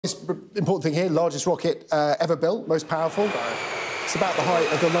Important thing here, largest rocket ever built, most powerful. It's about the height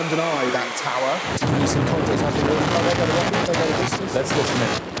of the London Eye, that tower. To give you some context, I think they got a rocket, they got a distance. Let's listen in.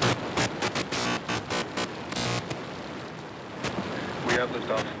 We have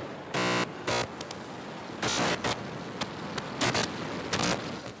liftoff.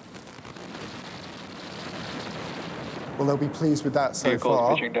 Well, they'll be pleased with that so Vehicle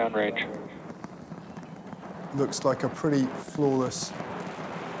far. pitching downrange. Looks like a pretty flawless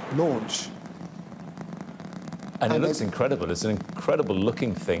launch. And it looks incredible. It's an incredible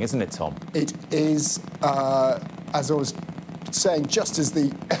looking thing, isn't it, Tom? It is, as I was saying, just as the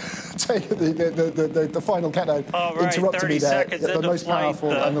the final countdown interrupted me there, the most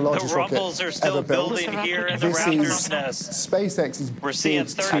powerful and the largest rocket ever built. This is SpaceX is big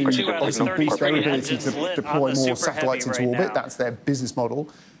to obviously boost their ability to deploy more satellites into orbit. That's their business model.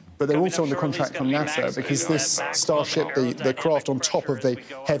 But they're also under contract from NASA because this Starship, the craft on top of the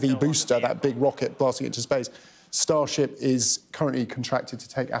heavy booster, that big rocket blasting into space, Starship is currently contracted to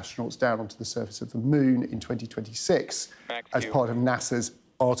take astronauts down onto the surface of the moon in 2026 as part of NASA's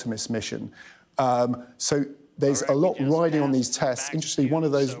Artemis mission. So there's a lot riding on these tests. Interestingly, one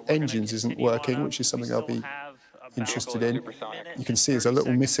of those engines isn't working, which is something I'll be interested in. You can see there's a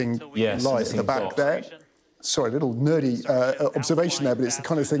little missing light at the back there. Sorry, a little nerdy observation there, but it's the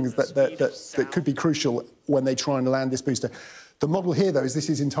kind of thing that could be crucial when they try and land this booster. The model here, though, is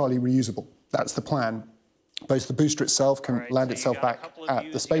this is entirely reusable. That's the plan. Both the booster itself can land itself back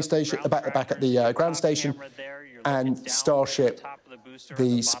at the space station, back at the ground station, and Starship,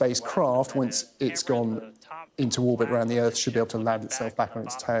 the spacecraft, once it's gone into orbit around the Earth, should be able to land itself back on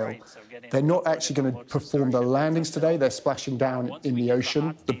its tail. They're not actually going to perform the landings today. They're splashing down in the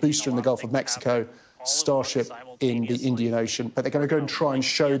ocean, the booster in the Gulf of Mexico, Starship in the Indian Ocean, but they're going to go and try and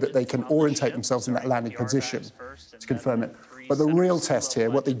show that they can orientate themselves in that landing position to confirm it. But the real test here,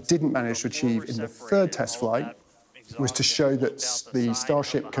 what they didn't manage to achieve in the third test flight, was to show that the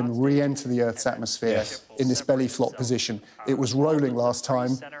Starship can re-enter the Earth's atmosphere in this belly flop position. It was rolling last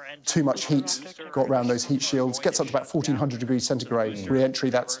time. Too much heat got around those heat shields. Gets up to about 1,400 degrees centigrade. Re-entry,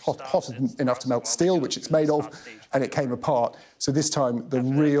 that's hot enough to melt steel, which it's made of, and it came apart. So this time, the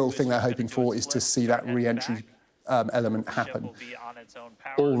real thing they're hoping for is to see that re-entry element happen.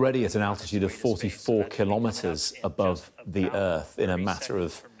 Already at an altitude of 44 kilometres above the Earth in a matter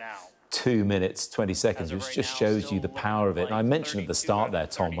of 2 minutes, 20 seconds, which just shows you the power of it. And I mentioned at the start there,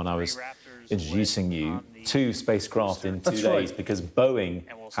 Tom, when I was introducing you, 2 spacecraft in 2 days, because Boeing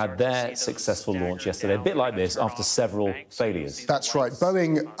had their successful launch yesterday, a bit like this, after several failures. That's right.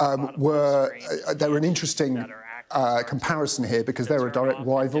 Boeing they were an interesting comparison here because they're a direct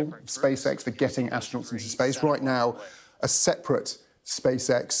rival of SpaceX for getting astronauts into space. Right now, a separate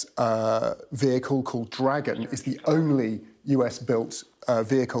SpaceX vehicle called Dragon is the only US-built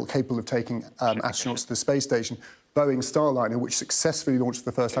vehicle capable of taking astronauts to the space station. Boeing Starliner, which successfully launched for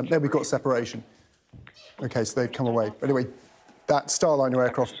the first time. There we've got separation. OK, so they've come away. But anyway, that Starliner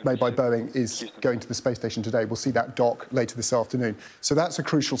aircraft made by Boeing is going to the space station today. We'll see that dock later this afternoon. So that's a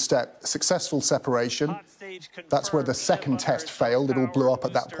crucial step. Successful separation. That's where the second test failed. It all blew up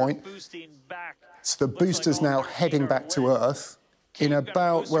at that point. So the booster's now heading back to Earth. In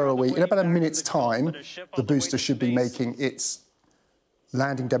about, where are we? In about a minute's time, the booster should be making its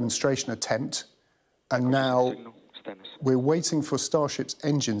landing demonstration attempt. And now we're waiting for Starship's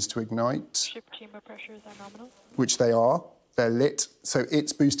engines to ignite, which they are. They're lit, so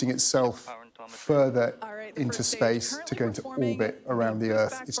it's boosting itself further into space to go into orbit around the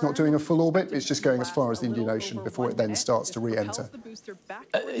Earth. It's not doing a full orbit, it's just going as far as the Indian Ocean before it then starts to re-enter.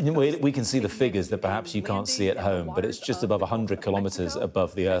 We can see the figures that perhaps you can't see at home, but it's just above 100 kilometres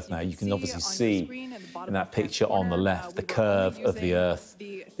above the Earth now. You can obviously see in that picture on the left the curve of the Earth,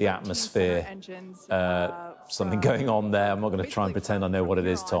 the atmosphere, something going on there. I'm not going to try and pretend I know what it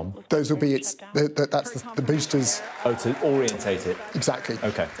is, Tom. Those will be that's the boosters. Oh, to orientate it. Exactly.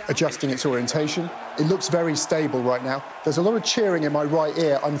 OK. Adjusting its orientation. It looks very stable right now. There's a lot of cheering in my right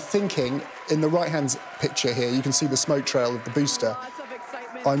ear. I'm thinking, in the right-hand picture here, you can see the smoke trail of the booster.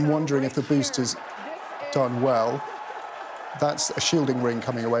 I'm wondering if the booster's done well. That's a shielding ring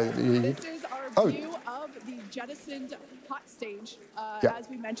coming away that you need. Oh. Jettisoned hot stage. As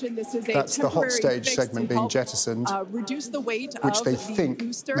we mentioned, this is that's the hot stage segment being jettisoned, reduce the weight which they think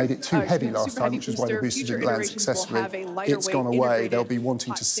made it too heavy last time, which is why the booster didn't land successfully. It's gone away. They'll be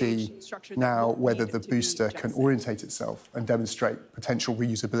wanting to see now whether the booster can orientate itself and demonstrate potential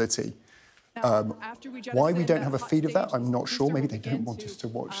reusability. Why we don't have a feed of that, I'm not sure. Maybe they don't want us to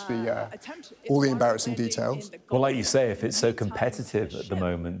watch all the embarrassing details. Well, like you say, if it's so competitive at the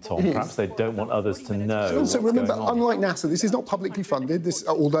moment, Tom, perhaps they don't want others to know. Also, remember, unlike NASA, this is not publicly funded. This,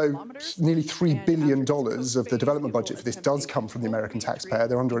 although nearly $3 billion of the development budget for this does come from the American taxpayer,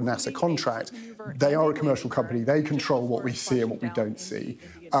 they're under a NASA contract. They are a commercial company. They control what we see and what we don't see.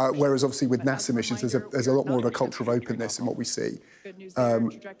 Whereas, obviously, with NASA missions, there's a lot more of a culture of openness in what we see.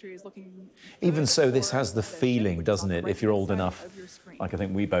 Even so, this has the feeling, doesn't it, if you're old enough, like I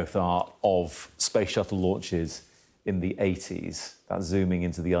think we both are, of space shuttle launches in the 80s, that zooming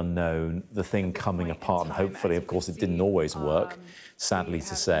into the unknown, the thing coming apart, and hopefully, of course, it didn't always work, sadly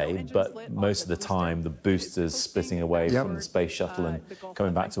to say, but most of the time, the boosters splitting away from the space shuttle and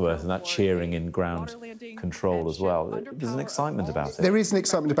coming back to Earth, and that cheering in ground control as well. There's an excitement about it. There is an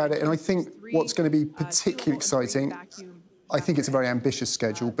excitement about it, and I think what's going to be particularly exciting, I think it's a very ambitious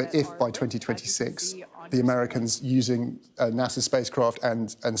schedule, but if by 2026 the Americans, using NASA spacecraft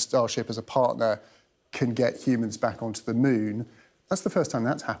and Starship as a partner, can get humans back onto the moon, that's the first time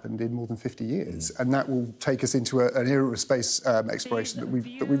that's happened in more than 50 years. And that will take us into an era of space exploration that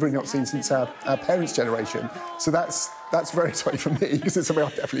we've really not seen since our parents' generation. So that's very exciting for me, because it's something I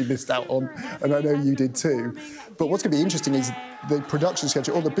definitely missed out on, and I know you did too. But what's going to be interesting is the production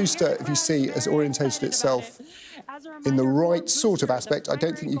schedule, or the booster, if you see, has orientated itself in the right sort of aspect. I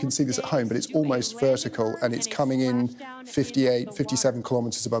don't think you can see this at home, but it's almost vertical, and it's coming in 58, 57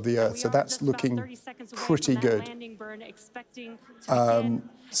 kilometres above the Earth, so that's looking pretty good.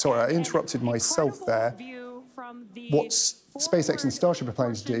 Sorry, I interrupted myself there. What SpaceX and Starship are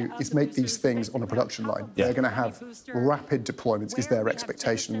planning to do is make these things on a production line. They're going to have rapid deployments, is their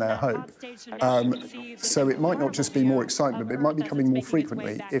expectation and their hope. So it might not just be more excitement, but it might be coming more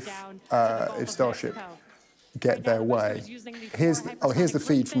frequently if Starship get their way. Here's the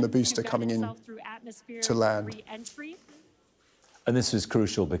feed from the booster coming in to land. And this was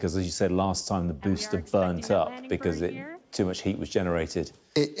crucial because, as you said last time, the booster burnt up because too much heat was generated.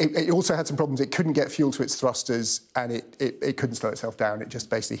 It also had some problems. It couldn't get fuel to its thrusters, and it couldn't slow itself down. It just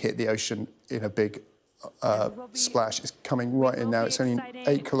basically hit the ocean in a big splash. It's coming right in now. It's only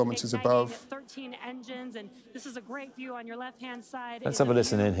 8 kilometres above. 13 engines, and this is a great view on your left-hand side. Let's have a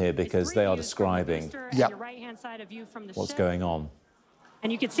listen in here, because they are describing what's going on.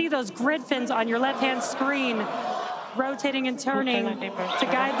 And you can see those grid fins on your left-hand screen rotating and turning to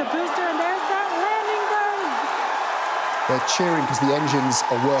guide the booster, and there's that landing burn. They're cheering because the engines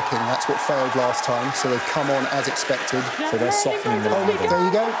are working. That's what failed last time, so they've come on as expected. So they're softening the landing. Oh, there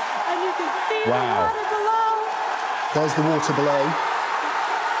you go. And you can see the water below. There's the water below,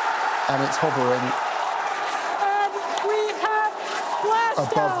 and it's hovering. And we have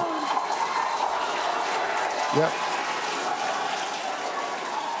splashdown. Yep.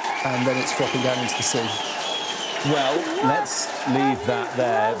 And then it's dropping down into the sea. Well, let's leave that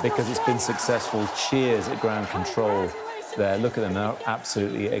there because it's been successful. Cheers at ground control there. Look at them, they're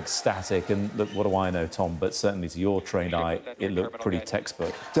absolutely ecstatic. And look, what do I know, Tom? But certainly to your trained eye, it looked pretty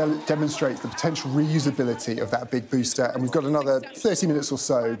textbook. Demonstrates the potential reusability of that big booster. And we've got another 30 minutes or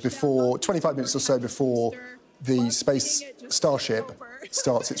so before, 25 minutes or so before the Starship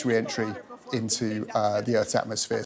starts its re-entry into the Earth's atmosphere.